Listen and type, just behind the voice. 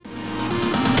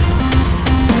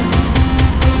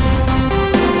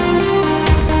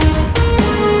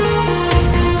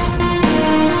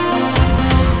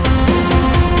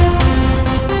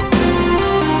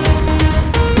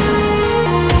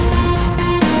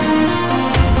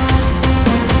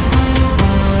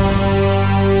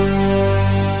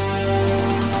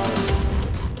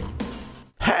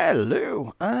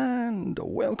Hello and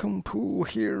welcome to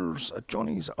Here's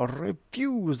Johnny's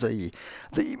Reviews, the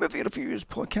movie reviews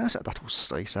podcast that'll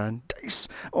slice and dice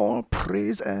or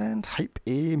praise and hype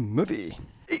a movie.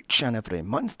 Each and every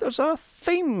month there's a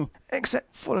theme,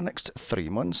 except for the next 3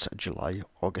 months, July,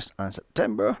 August and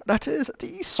September. That is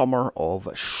the summer of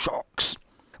shocks,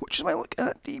 which is my look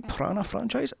at the Piranha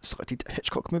franchise, selected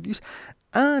Hitchcock movies,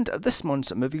 and this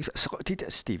month's movies, selected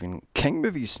Stephen King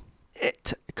movies.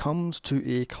 It comes to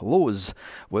a close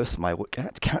with my look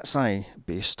at Cat's Eye,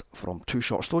 based from 2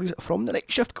 short stories from the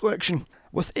Night Shift collection,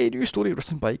 with a new story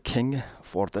written by King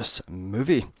for this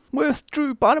movie. With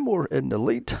Drew Barrymore in the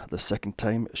lead, the second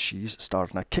time she's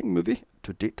starred in a King movie,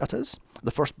 to date that is,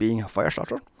 the first being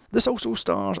Firestarter. This also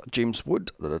stars James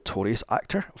Wood, the notorious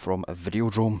actor from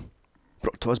Videodrome.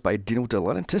 Brought to us by Dino De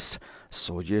Laurentiis,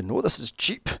 so you know this is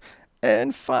cheap.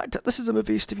 In fact, this is a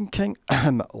movie Stephen King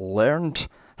learned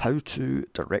how to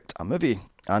direct a movie,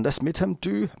 and this made him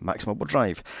do Maximum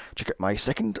Overdrive. Check out my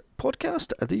second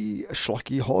podcast, the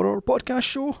Schlocky Horror Podcast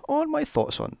Show, on my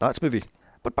thoughts on that movie.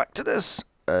 But back to this,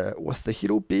 with the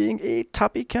hero being a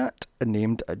tabby cat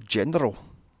named General.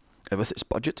 With its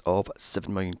budget of $7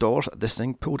 million, this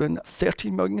thing pulled in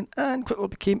 $13 million and quickly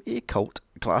became a cult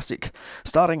classic,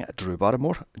 starring Drew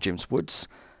Barrymore, James Woods,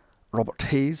 Robert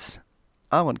Hayes,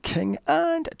 Alan King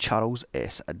and Charles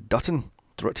S. Dutton.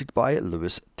 Directed by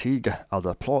Louis Teague.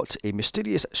 Other plot: a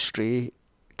mysterious stray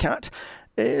cat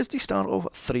is the star of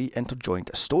 3 interjoined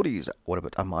stories. One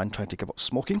about a man trying to give up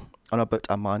smoking, and about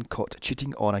a man caught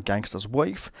cheating on a gangster's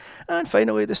wife, and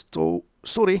finally the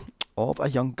story of a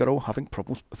young girl having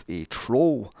problems with a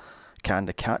troll. Can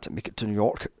the cat make it to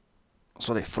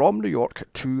from New York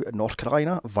to North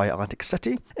Carolina via Atlantic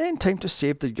City in time to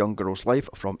save the young girl's life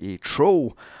from a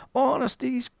troll? Or is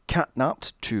he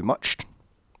catnapped too much?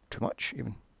 Too much,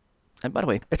 even. And by the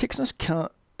way, it takes this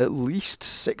cat at least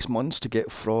 6 months to get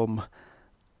from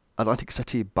Atlantic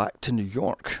City back to New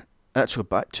York. Actually,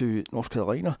 back to North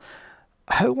Carolina.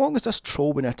 How long has this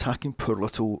troll been attacking poor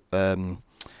little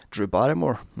Drew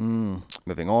Barrymore?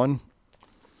 Moving on.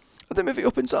 The movie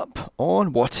opens up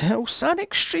on what else? An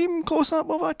extreme close-up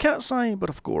of a cat's eye, but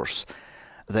of course.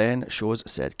 Then shows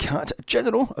said cat,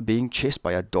 General, being chased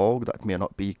by a dog that may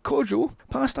not be Kojo,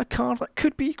 past a car that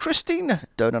could be Christine,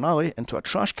 down an alley into a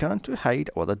trash can to hide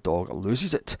while the dog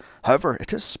loses it. However,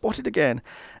 it is spotted again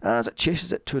as it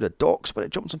chases it to the docks, but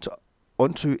it jumps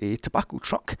onto a tobacco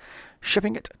truck,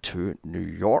 shipping it to New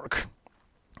York.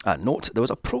 Note, there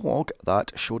was a prologue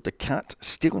that showed the cat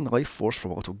stealing the life force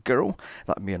from a little girl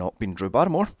that may not have been Drew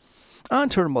Barrymore,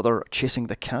 and her mother chasing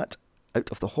the cat out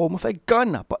of the home with a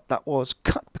gun, but that was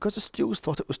cut because the studios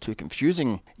thought it was too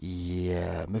confusing.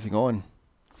 Yeah, moving on.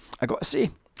 I gotta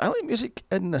say, I like music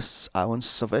in this. Alan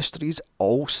Silvestri's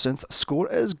all-synth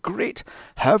score is great.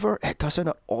 However, it does sound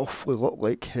an awfully lot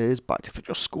like his Back to the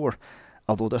Future score,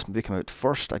 although this movie came out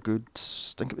first, I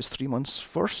think it was 3 months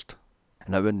first.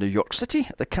 Now in New York City,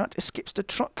 the cat escapes the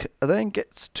truck, then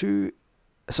gets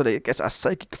a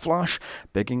psychic flash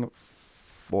begging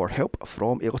for help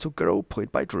from a little girl played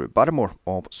by Drew Barrymore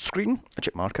of Scream,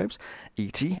 Check My Archives,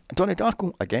 E.T., Donnie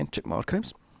Darko, again Check My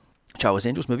Archives, Charlie's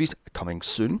Angels movies coming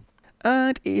soon,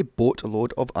 and a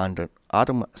boatload of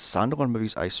Adam Sandler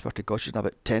movies. I swear to God, she's in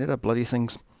about 10 of the bloody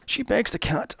things. She begs the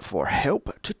cat for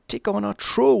help to take on a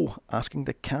troll, asking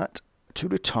the cat to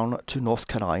return to North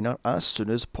Carolina as soon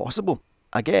as possible.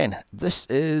 Again, this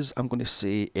is, I'm going to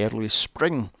say, early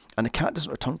spring, and the cat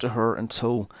doesn't return to her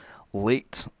until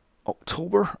late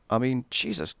October. I mean,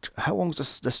 Jesus, how long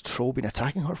has this troll been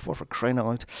attacking her for crying out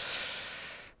loud?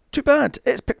 Too bad,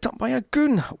 it's picked up by a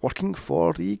goon working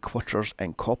for the Quitters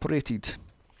Incorporated.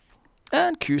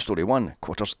 And Q Story 1,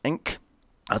 Quitters Inc.,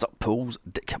 as it pulls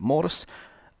Dick Morrison,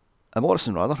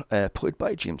 played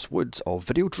by James Woods of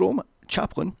Videodrome,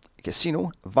 Chaplin,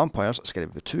 Casino, Vampires, Scary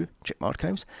Movie 2, Check My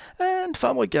Archives, and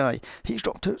Family Guy. He's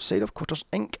dropped outside of Quitters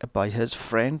Inc. by his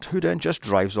friend, who then just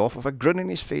drives off with a grin on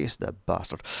his face, the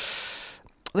bastard.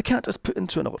 The cat is put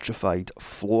into an electrified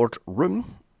floored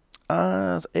room,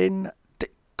 as in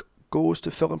Dick goes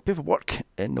to fill in paperwork.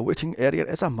 In the waiting area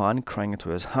is a man crying into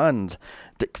his hands.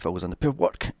 Dick fills in the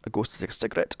paperwork, goes to take a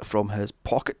cigarette from his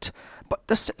pocket, but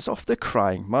this sets off the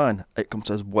crying man. Out comes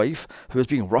his wife, who is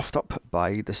being roughed up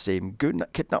by the same goon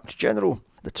that kidnapped General.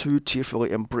 The two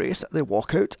tearfully embrace. They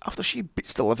walk out after she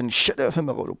beats the living shit out of him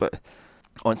a little bit.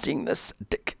 On seeing this,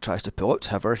 Dick tries to pull out.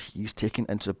 However, he's taken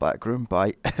into the back room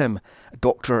by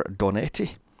Dr.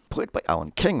 Donetti, played by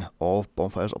Alan King of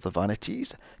Bonfires of the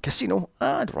Vanities, Casino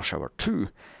and Rush Hour 2.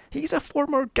 He's a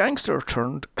former gangster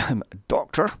turned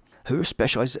doctor who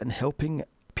specialises in helping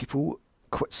people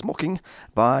quit smoking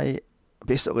by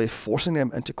basically forcing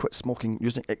them into quit smoking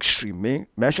using extreme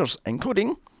measures,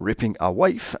 including raping a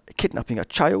wife, kidnapping a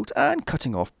child, and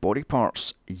cutting off body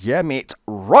parts. Yeah, mate,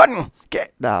 run!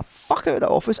 Get the fuck out of the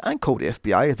office and call the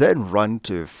FBI, then run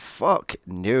to fuck.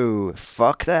 No,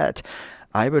 fuck that.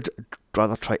 I would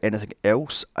rather try anything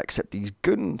else except these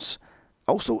goons.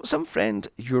 Also, some friend,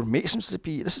 your mate seems to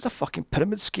be, this is a fucking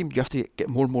pyramid scheme. You have to get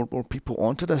more and more people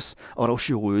onto this, or else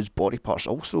you lose body parts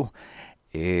also.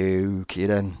 Okay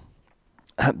then.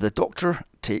 The doctor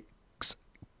takes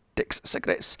Dick's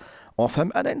cigarettes off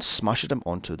him and then smashes them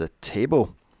onto the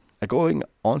table. Going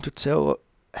on to tell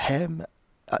him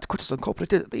at Quitters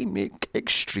Incorporated that they make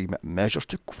extreme measures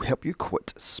to help you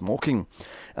quit smoking,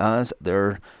 as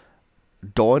their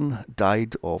Don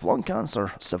died of lung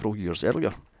cancer several years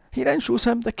earlier. He then shows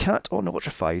him the cat on the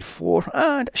electrified floor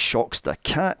and shocks the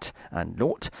cat. And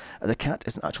note, the cat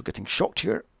isn't actually getting shocked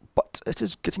here, but it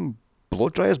is getting blow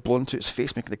dryers blown to its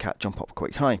face, making the cat jump up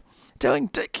quite high. Telling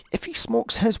Dick if he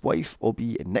smokes, his wife will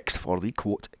be next for the,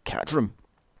 quote, cat room.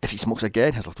 If he smokes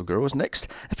again, his little girl is next.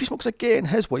 If he smokes again,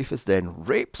 his wife is then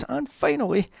raped. And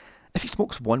finally, if he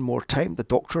smokes one more time, the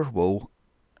doctor will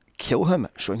kill him,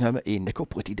 showing him a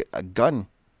nickel-plated gun.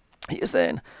 He is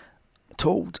then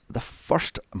told the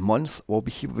first month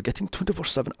he will be getting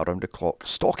 24/7 around the clock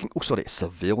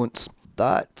surveillance.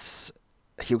 That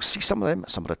he'll see some of them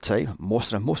some of the time,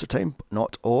 most of the time,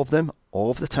 not all of them,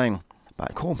 all of the time.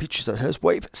 Back home, he chooses his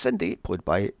wife, Cindy, played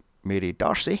by Mary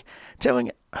Darcy,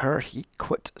 telling her he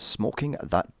quit smoking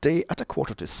that day at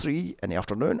 2:45 in the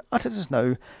afternoon, and it is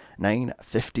now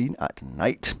 9:15 at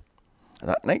night.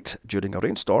 That night, during a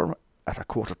rainstorm, at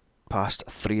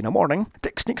 3:15 in the morning,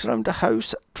 Dick sneaks around the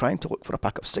house trying to look for a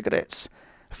pack of cigarettes.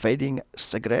 Finding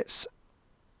cigarettes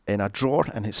in a drawer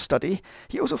in his study,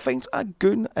 he also finds a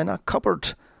goon in a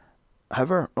cupboard.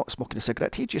 However, not smoking a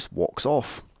cigarette, he just walks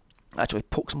off. Actually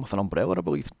pokes him with an umbrella, I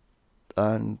believe,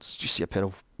 and you see a pair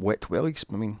of wet wellies.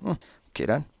 Okay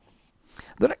then.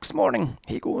 The next morning,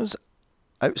 he goes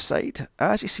outside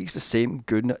as he sees the same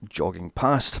goon jogging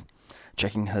past.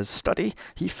 Checking his study,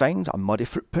 he finds a muddy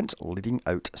footprint leading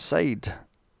outside.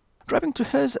 Driving to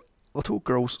his little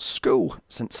girl's school,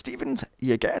 St. Stephen's,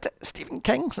 you get it? Stephen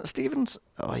King, St. Stephen's.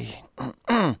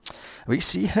 We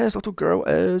see his little girl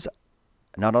is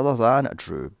none other than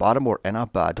Drew Barrymore in a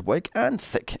bad wig and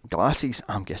thick glasses.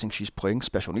 I'm guessing she's playing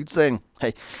special needs then.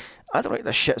 Hey, I don't like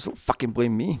this shit, so don't fucking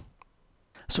blame me.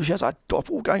 So she has a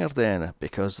doppelganger then,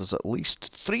 because there's at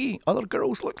least 3 other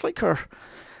girls look like her.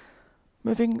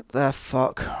 Moving the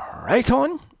fuck right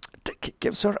on, Dick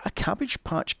gives her a Cabbage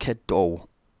Patch Kid doll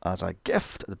as a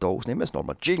gift. The doll's name is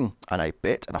Norma Jean, and I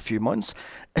bet in a few months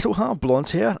it'll have blonde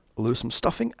hair, lose some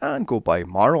stuffing, and go by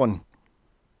Marlon.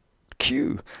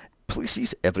 Q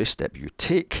polices every step you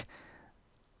take,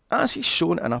 as he's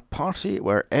shown in a party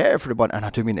where everyone, and I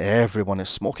do mean everyone, is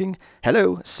smoking.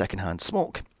 Hello, secondhand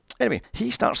smoke. Anyway, he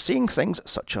starts seeing things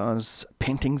such as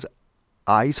paintings,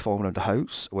 eyes falling around the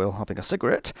house while having a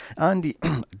cigarette, and the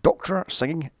doctor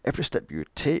singing every step you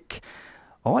take.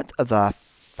 What the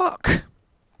fuck?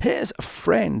 His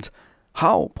friend,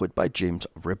 Hal, played by James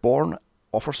Reborn,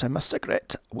 offers him a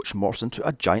cigarette, which morphs into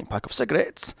a giant pack of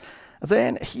cigarettes.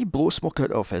 Then he blows smoke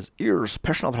out of his ears,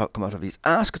 personal have come out of his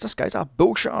ass, because this guy's a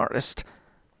bullshit artist.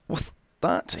 With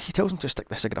that, he tells him to stick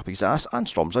the cigarette up his ass and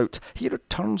storms out. He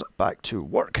returns back to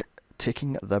work,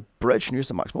 taking the bridge news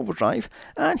to Maximum Overdrive,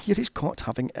 and here he's caught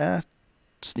having a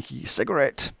sneaky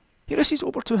cigarette. He races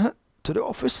over to the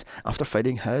office after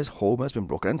finding his home has been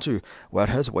broken into, where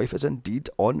his wife is indeed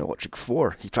on the electric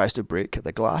floor. He tries to break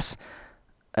the glass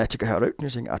to get her out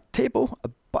using a table,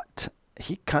 but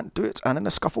he can't do it, and in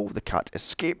a scuffle the cat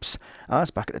escapes.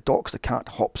 As back at the docks, the cat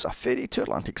hops a ferry to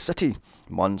Atlantic City.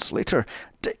 Months later,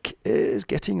 Dick is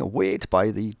getting weighed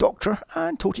by the doctor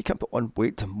and told he can't put on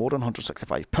weight more than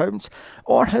 165 pounds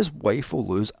or his wife will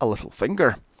lose a little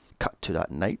finger. Cut to that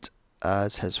night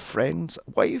as his friend's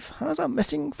wife has a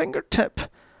missing fingertip.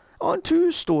 On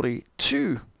to story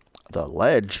 2, The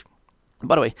Ledge.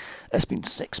 By the way, it's been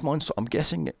 6 months, so I'm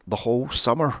guessing the whole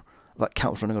summer that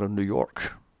cat was running around New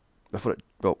York.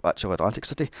 Actually Atlantic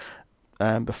City,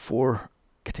 before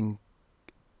getting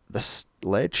this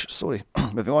ledge.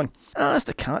 Moving on. As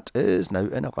the cat is now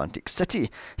in Atlantic City,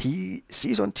 he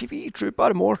sees on TV Drew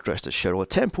Barrymore dressed as Shirley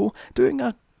Temple doing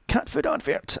a cat food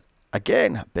advert.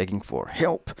 Again, begging for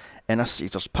help. In a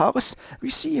Caesar's Palace, we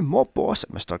see mob boss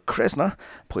Mr. Kresner,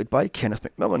 played by Kenneth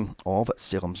McMillan of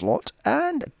Salem's Lot,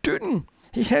 and Duden.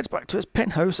 He heads back to his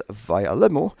penthouse via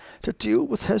limo to deal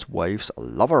with his wife's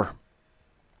lover.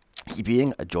 He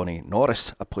being Johnny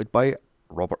Norris, played by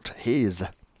Robert Hayes,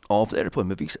 of the Airplane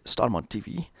movies, Starman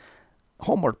TV,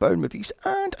 Homeward Bound movies,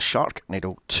 and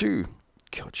Sharknado 2.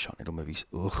 God, Sharknado movies.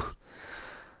 Ugh.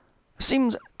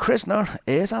 Seems Krasner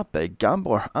is a big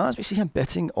gambler, as we see him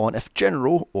betting on if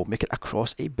General will make it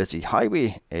across a busy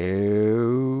highway.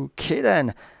 Okay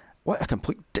then, what a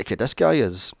complete dickhead this guy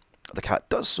is. The cat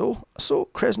does so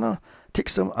Krasner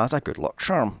takes him as a good luck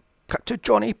charm. Cut to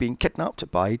Johnny being kidnapped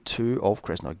by two of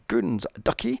Krasner's goons,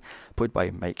 Ducky, played by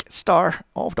Mike Starr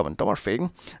of Dumb and Dumber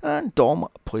fame, and Dom,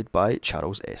 played by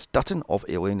Charles S. Dutton of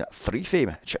Alien 3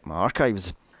 fame. Check my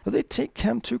archives. They take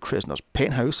him to Krasner's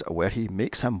penthouse, where he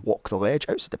makes him walk the ledge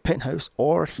outside the penthouse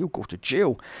or he'll go to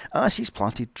jail, as he's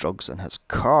planted drugs in his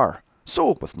car.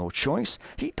 So, with no choice,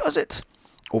 he does it.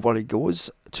 Over he goes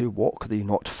to walk the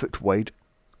not-foot-wide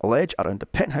ledge around the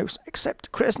penthouse,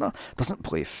 except Krasner doesn't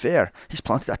play fair. He's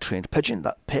planted a trained pigeon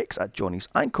that pecks at Johnny's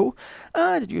ankle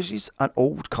and uses an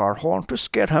old car horn to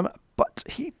scare him, but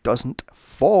he doesn't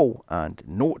fall. And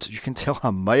note, you can tell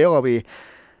a mile away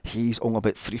he's only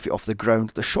about 3 feet off the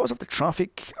ground. The shots of the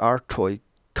traffic are toy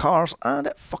cars, and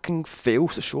it fucking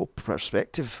fails to show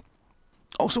perspective.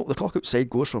 Also, the clock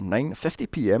outside goes from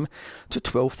 9:50pm to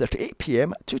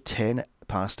 12:38pm to 10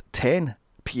 past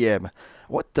 10pm.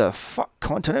 What the fuck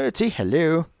continuity?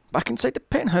 Hello. Back inside the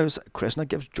penthouse, Krasner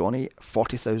gives Johnny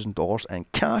 $40,000 in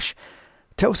cash,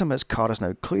 tells him his car is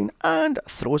now clean, and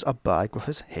throws a bag with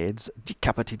his wife's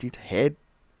decapitated head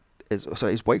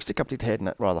in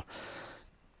it, rather.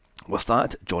 With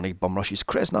that, Johnny bum rushes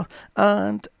Krasner,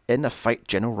 and in the fight,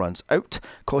 General runs out,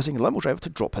 causing the limo driver to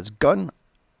drop his gun,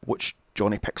 which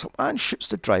Johnny picks up and shoots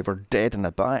the driver dead in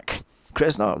the back.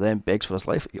 Krasner then begs for his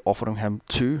life, offering him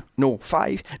 $10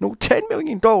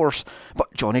 million,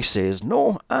 but Johnny says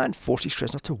no and forces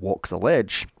Krasner to walk the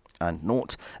ledge. And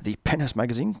note, the Penthouse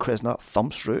magazine Krasner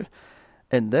thumbs through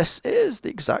in this is the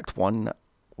exact one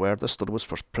where the story was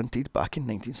first printed back in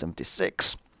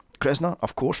 1976. Krasner,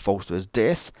 of course, falls to his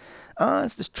death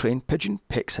as this trained pigeon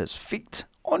pecks his feet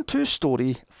onto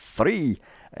story 3,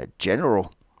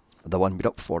 General, the one made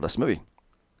up for this movie.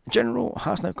 General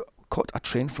has now caught a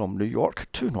train from New York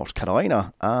to North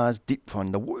Carolina, as deep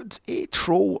in the woods a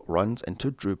troll runs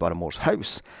into Drew Barrymore's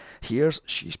house. Here's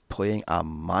she's playing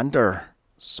Amanda.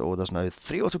 So there's now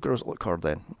 3 little girls that look her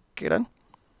then. Get in.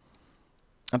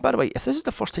 And by the way, if this is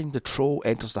the first time the troll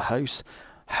enters the house,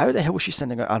 how the hell was she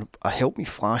sending out a help me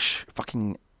flash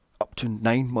fucking up to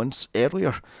 9 months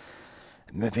earlier?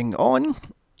 Moving on.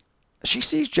 She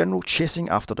sees General chasing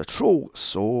after the troll,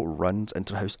 so runs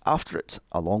into the house after it,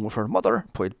 along with her mother,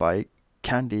 played by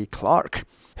Candy Clark,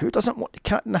 who doesn't want the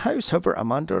cat in the house. However,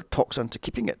 Amanda talks her into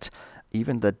keeping it.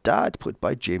 Even the dad, played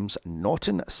by James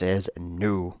Naughton, says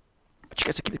no. But she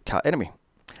gets to keep the cat anyway.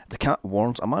 The cat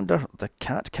warns Amanda the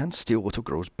cat can steal little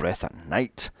girl's breath at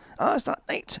night. As that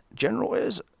night, General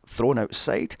is thrown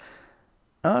outside,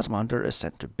 as Amanda is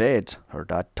sent to bed. Her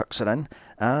dad tucks her in,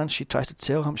 and she tries to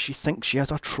tell him she thinks she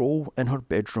has a troll in her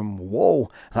bedroom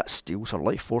wall that steals her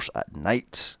life force at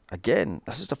night. Again,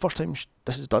 this is the first time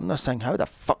this is done this thing. How the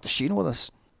fuck does she know this?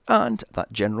 And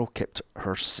that General kept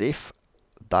her safe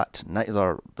that night,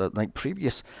 or the night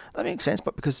previous. That makes sense,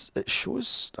 but because it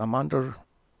shows Amanda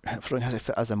throwing his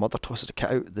fit as a mother tosses the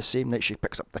cat out the same night she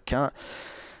picks up the cat.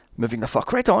 Moving the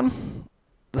fuck right on.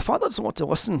 The father doesn't want to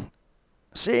listen,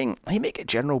 saying he may get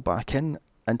General back into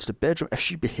the bedroom if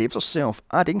she behaves herself,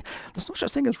 adding, "There's no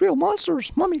such thing as real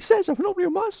monsters. Mummy says there are no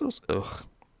real monsters." Ugh.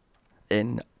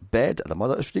 In bed, the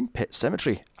mother is reading Pet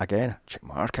Sematary. Again, check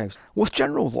my archives. With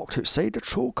General locked outside, the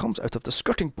troll comes out of the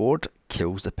skirting board,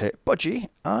 kills the pet budgie,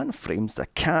 and frames the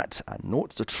cat. And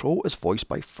note the troll is voiced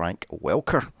by Frank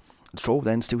Welker. The troll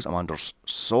then steals Amanda's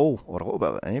soul, or a little bit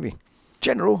of it anyway.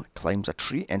 General climbs a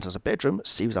tree, enters a bedroom,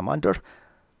 saves Amanda,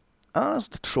 as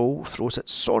the troll throws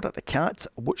its sword at the cat,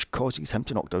 which causes him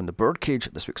to knock down the birdcage.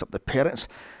 This wakes up the parents,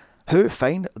 who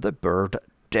find the bird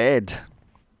dead.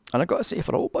 And I gotta say,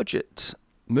 for a low budget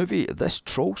movie, this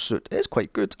troll suit is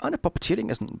quite good, and the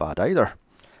puppeteering isn't bad either.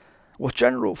 With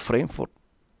General framed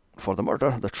for the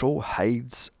murder, the troll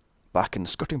hides back in the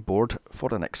skirting board for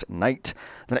the next night.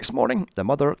 The next morning, the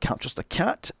mother captures the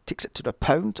cat, takes it to the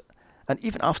pound, and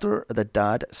even after the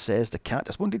dad says the cat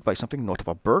is wounded by something not of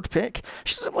a bird peck,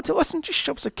 she doesn't want to listen, just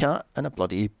shoves the cat in a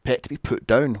bloody pet to be put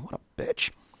down. What a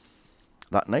bitch.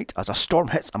 That night, as a storm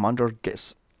hits, Amanda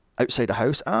gets outside the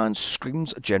house and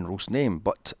screams General's name,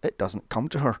 but it doesn't come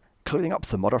to her. Clearing up,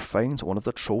 the mother finds one of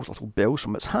the troll's little bells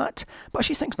from its hat, but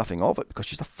she thinks nothing of it because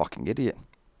she's a fucking idiot.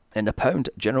 In the pound,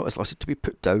 General is listed to be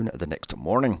put down the next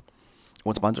morning.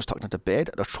 Once Amanda's tucked into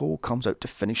bed, the troll comes out to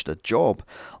finish the job,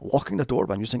 locking the door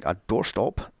by using a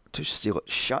doorstop to seal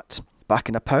it shut. Back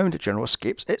in the pound, General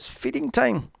escapes. It's feeding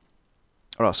time.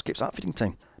 Or escapes at feeding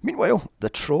time. Meanwhile, the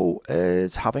troll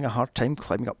is having a hard time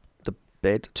climbing up the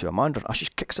bed to Amanda as she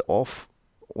kicks it off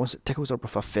once it tickles her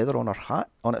with a feather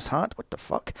on its hat. What the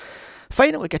fuck?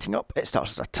 Finally getting up, it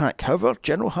starts its attack. However,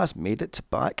 General has made it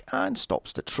back and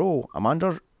stops the troll.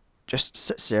 Amanda just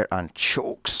sits there and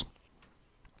chokes.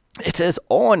 It is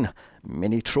on.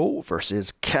 Mini Troll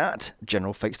versus Cat.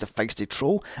 General fights the feisty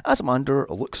troll as Amanda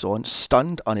looks on,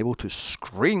 stunned, unable to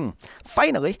scream.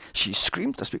 Finally, she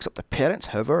screams. This wakes up the parents.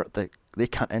 However, they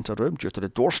can't enter the room due to the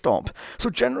doorstop.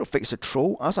 So General fights the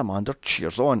troll as Amanda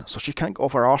cheers on. So she can't get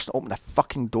off her arse and open the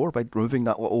fucking door by removing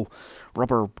that little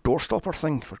rubber door stopper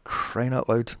thing, for crying out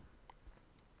loud.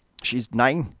 She's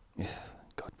 9.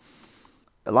 God.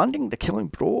 Landing the killing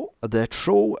blow, the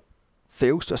troll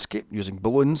fails to escape using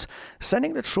balloons,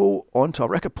 sending the troll onto a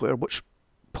record player which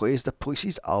plays the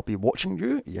Police's I'll Be Watching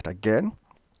You yet again.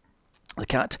 The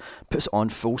cat puts on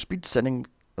full speed, sending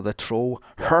the troll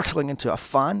hurtling into a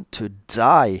fan to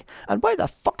die. And why the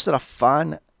fuck's there a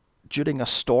fan during a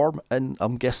storm in,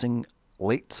 I'm guessing,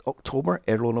 late October,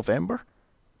 early November?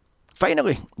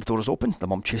 Finally, the door is open. The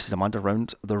mum chases Amanda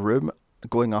around the room,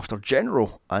 going after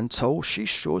General, until she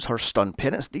shows her stunned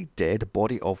parents the dead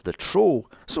body of the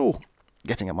troll. So,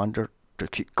 getting Amanda to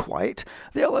keep quiet,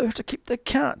 they allow her to keep the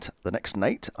cat. The next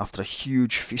night, after a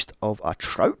huge feast of a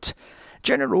trout,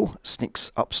 General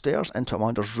sneaks upstairs into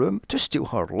Amanda's room to steal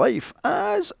her life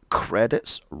as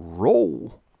credits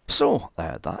roll. So,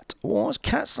 that was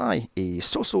Cat's Eye, a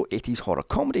so-so 80s horror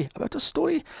comedy about a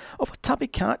story of a tabby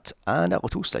cat and a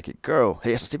little psychic girl.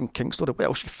 Hey, it's a Stephen King story. What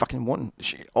else you fucking want?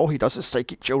 All he does is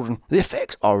psychic children. The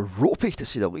effects are ropey, to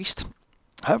say the least.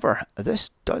 However, this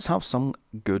does have some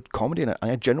good comedy in it, and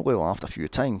I generally laughed a few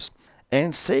times.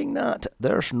 In saying that,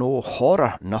 there's no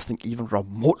horror, nothing even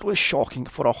remotely shocking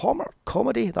for a horror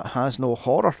comedy that has no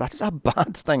horror. That is a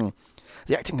bad thing.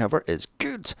 The acting, however, is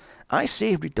good. I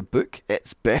say read the book,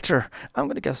 it's better. I'm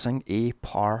going to give this thing a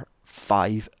par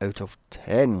 5 out of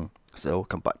 10. So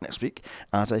come back next week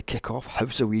as I kick off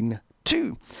Houseoween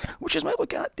 2, which is my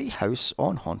look at the House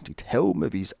on Haunted Hill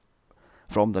movies,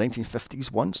 from the 1950s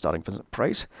one starring Vincent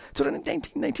Price to the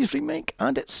 1990s remake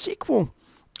and its sequel.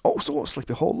 Also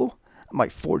Sleepy Hollow, my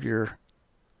 4-year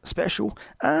special,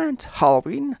 and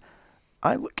Halloween.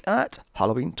 I look at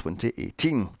Halloween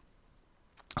 2018.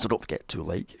 So don't forget to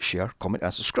like, share, comment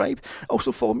and subscribe.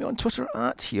 Also follow me on Twitter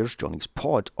at Here's Johnny's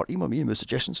Pod, or email me with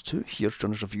suggestions to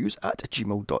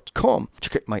here'sjohnny'sreviews@gmail.com.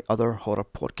 Check out my other horror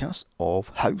podcasts of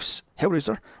House,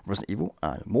 Hellraiser, Resident Evil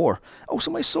and more. Also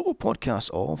my solo podcast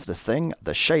of The Thing,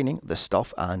 The Shining, The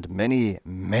Stuff and many,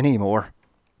 many more.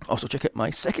 Also check out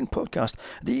my second podcast,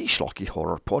 the Schlocky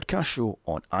Horror Podcast Show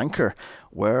on Anchor,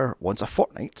 where once a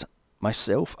fortnight,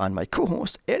 myself and my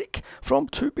co-host Eric from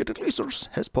Two Bearded Lasers,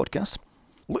 his podcast,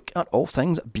 look at all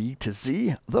things B to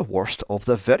Z, the worst of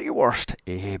the very worst.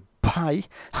 Bye,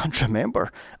 and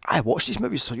remember, I watch these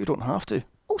movies so you don't have to.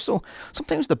 Also,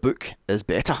 sometimes the book is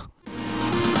better.